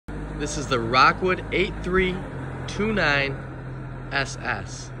This is the Rockwood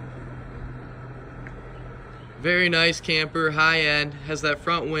 8329SS. Very nice camper, high end, has that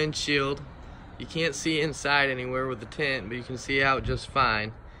front windshield. You can't see inside anywhere with the tint, but you can see out just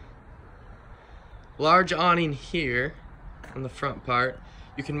fine. Large awning here on the front part.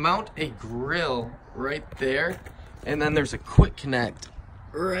 You can mount a grill right there, and then there's a quick connect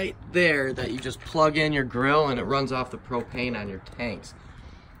right there that you just plug in your grill and it runs off the propane on your tanks.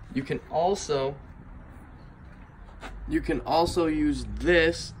 You can also use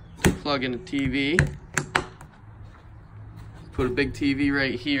this to plug in a TV. Put a big TV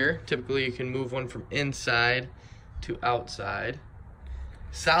right here. Typically you can move one from inside to outside.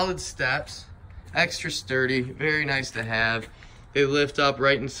 Solid steps, extra sturdy, very nice to have. They lift up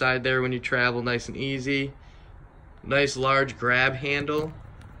right inside there when you travel, nice and easy. Nice large grab handle.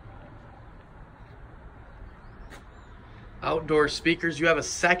 Outdoor speakers. You have a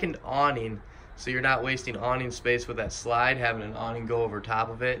second awning, so you're not wasting awning space with that slide, having an awning go over top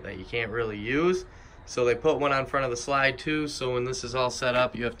of it that you can't really use. So they put one on front of the slide too, so when this is all set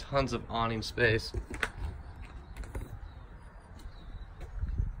up, you have tons of awning space.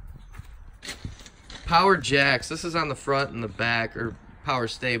 Power jacks. This is on the front and the back, or power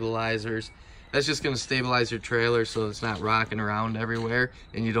stabilizers. That's just going to stabilize your trailer so it's not rocking around everywhere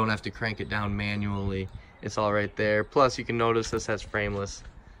and you don't have to crank it down manually. It's all right there. Plus you can notice this has frameless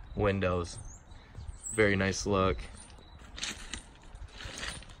windows. Very nice look.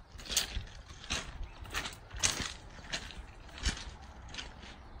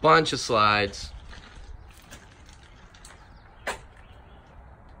 Bunch of slides.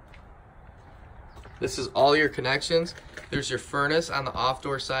 This is all your connections. There's your furnace on the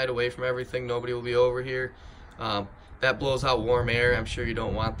off-door side away from everything. Nobody will be over here. That blows out warm air. I'm sure you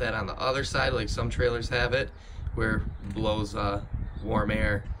don't want that on the other side like some trailers have it, where it blows warm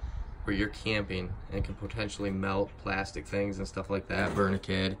air where you're camping and can potentially melt plastic things and stuff like that, burn a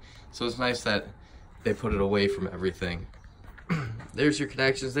kid. So it's nice that they put it away from everything. There's your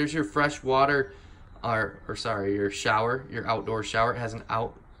connections. There's your fresh water, your shower, your outdoor shower. It has an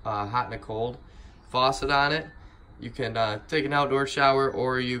hot and a cold faucet on it. You can take an outdoor shower,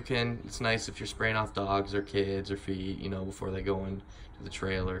 or you can, it's nice if you're spraying off dogs or kids or feet, you know, before they go into the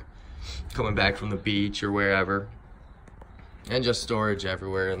trailer, coming back from the beach or wherever. And just storage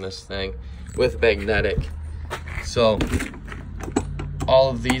everywhere in this thing with magnetic. So all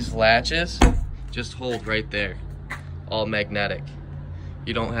of these latches just hold right there, all magnetic.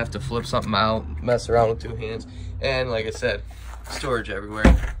 You don't have to flip something out, mess around with two hands. And like I said, storage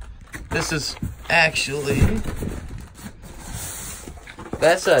everywhere. This is actually,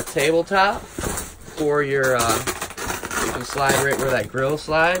 that's a tabletop for your, you can slide right where that grill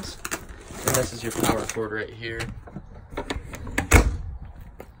slides. And this is your power cord right here.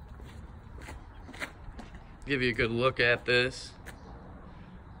 Give you a good look at this.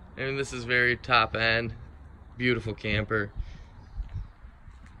 And this is very top end, beautiful camper.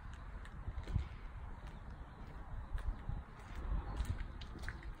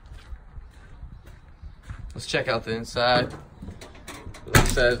 Let's check out the inside. Like I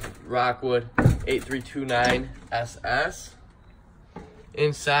said, Rockwood 8329SS.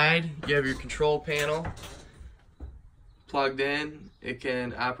 Inside, you have your control panel plugged in. It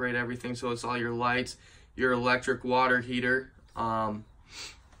can operate everything, so it's all your lights, your electric water heater, all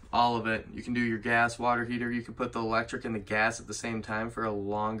of it. You can do your gas water heater. You can put the electric and the gas at the same time for a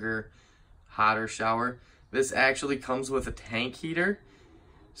longer, hotter shower. This actually comes with a tank heater.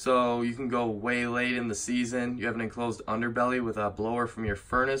 So you can go way late in the season. You have an enclosed underbelly with a blower from your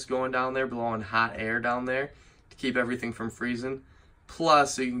furnace going down there, blowing hot air down there to keep everything from freezing.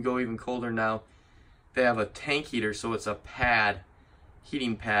 Plus, so you can go even colder now, they have a tank heater, so it's a pad,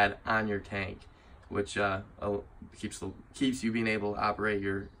 heating pad on your tank, which keeps you being able to operate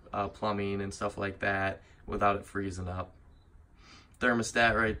your plumbing and stuff like that without it freezing up.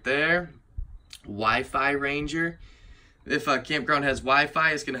 Thermostat right there. Wi-Fi Ranger. If a campground has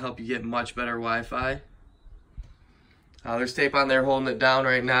Wi-Fi, it's going to help you get much better Wi-Fi. There's tape on there holding it down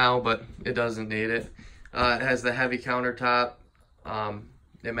right now, but it doesn't need it. It has the heavy countertop.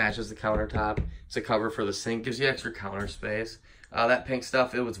 It matches the countertop. It's a cover for the sink, gives you extra counter space. That pink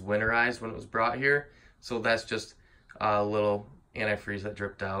stuff, it was winterized when it was brought here, so that's just a little antifreeze that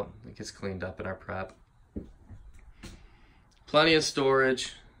dripped out. It gets cleaned up in our prep. Plenty of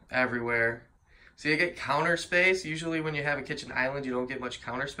storage everywhere. So you get counter space. Usually when you have a kitchen island, you don't get much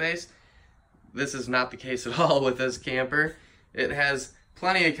counter space. This is not the case at all with this camper. It has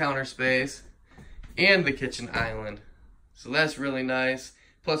plenty of counter space and the kitchen island. So that's really nice.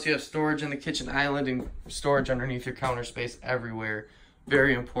 Plus you have storage in the kitchen island and storage underneath your counter space everywhere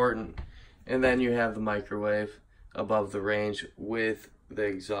very important. And then you have the microwave above the range with the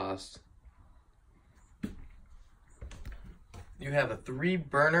exhaust. You have a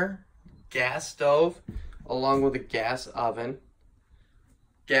 3-burner gas stove along with a gas oven,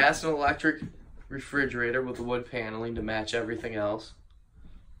 gas and electric refrigerator with the wood paneling to match everything else.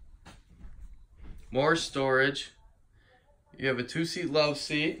 More storage. You have a 2-seat love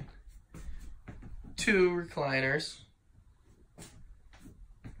seat, 2 recliners,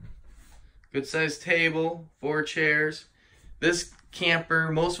 good sized table, 4 chairs. This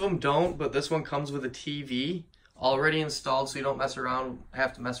camper, most of them don't, but this one comes with a TV already installed, so you don't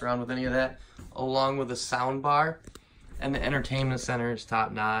have to mess around with any of that, along with a sound bar. And the entertainment center is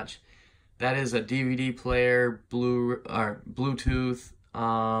top notch. That is a DVD player, Bluetooth,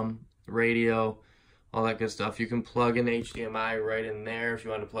 radio, all that good stuff. You can plug in HDMI right in there if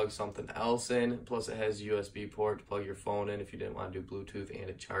you want to plug something else in. Plus it has USB port to plug your phone in if you didn't want to do Bluetooth, and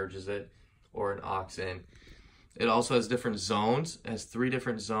it charges it, or an aux in. It also has different zones. It has 3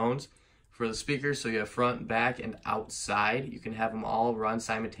 different zones for the speakers, so you have front, back, and outside. You can have them all run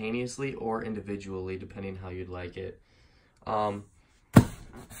simultaneously or individually, depending how you'd like it.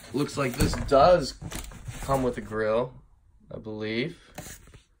 Looks like this does come with a grill, I believe.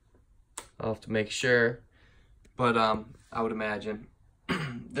 I'll have to make sure, but I would imagine.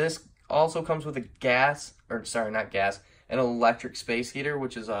 This also comes with an electric space heater,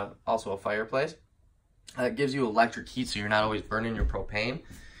 which is also a fireplace. It gives you electric heat, so you're not always burning your propane.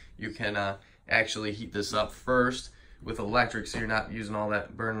 You can actually heat this up first with electric, so you're not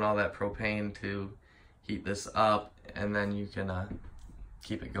burning all that propane to heat this up, and then you can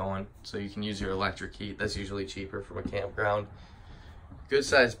keep it going. So you can use your electric heat. That's usually cheaper from a campground. Good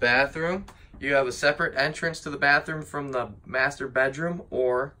sized bathroom. You have a separate entrance to the bathroom from the master bedroom,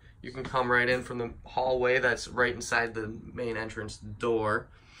 or you can come right in from the hallway that's right inside the main entrance door.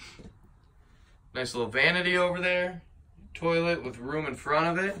 Nice little vanity over there. Toilet with room in front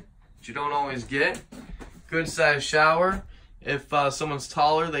of it, which you don't always get. Good sized shower. If someone's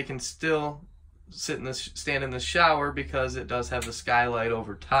taller, they can still stand in the shower because it does have the skylight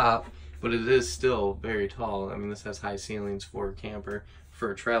over top, but it is still very tall. I mean, this has high ceilings for a camper,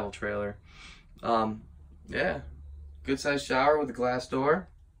 for a travel trailer. Yeah, good sized shower with a glass door.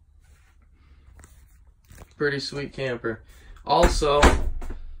 Pretty sweet camper. Also,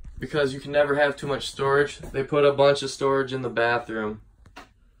 because you can never have too much storage, they put a bunch of storage in the bathroom.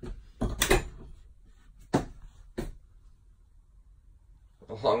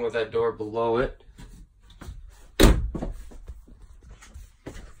 Along with that door below it.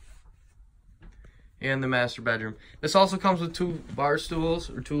 And the master bedroom. This also comes with 2 bar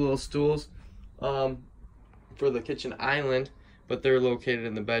stools, or 2 little stools for the kitchen island, but they're located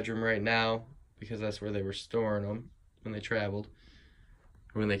in the bedroom right now because that's where they were storing them when they traveled,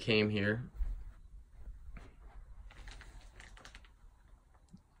 or when they came here.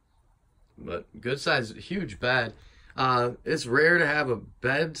 But good size, huge bed. It's rare to have a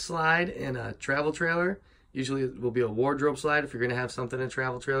bed slide in a travel trailer. Usually it will be a wardrobe slide if you're going to have something in a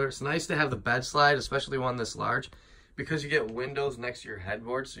travel trailer. It's nice to have the bed slide, especially one this large, because you get windows next to your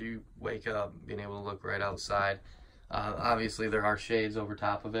headboard, so you wake up being able to look right outside. Obviously there are shades over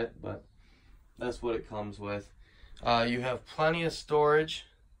top of it, but that's what it comes with. You have plenty of storage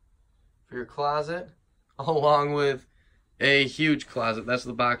for your closet, along with a huge closet. That's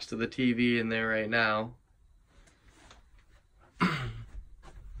the box to the TV in there right now.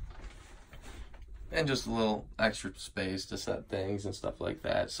 And just a little extra space to set things and stuff like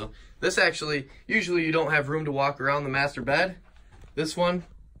that. So this actually, usually you don't have room to walk around the master bed. This one,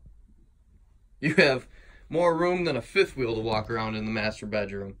 you have more room than a 5th wheel to walk around in the master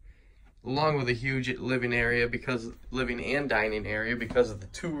bedroom, along with a huge living and dining area because of the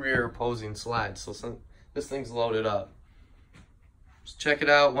 2 rear opposing slides. So this thing's loaded up. Let's check it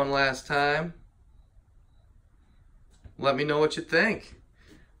out one last time. Let me know what you think.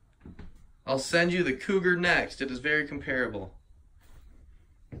 I'll send you the Cougar next. It is very comparable.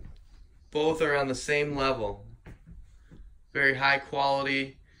 Both are on the same level. Very high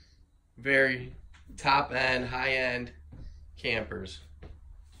quality, very top end, high end campers.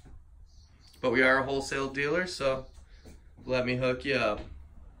 But we are a wholesale dealer, so let me hook you up.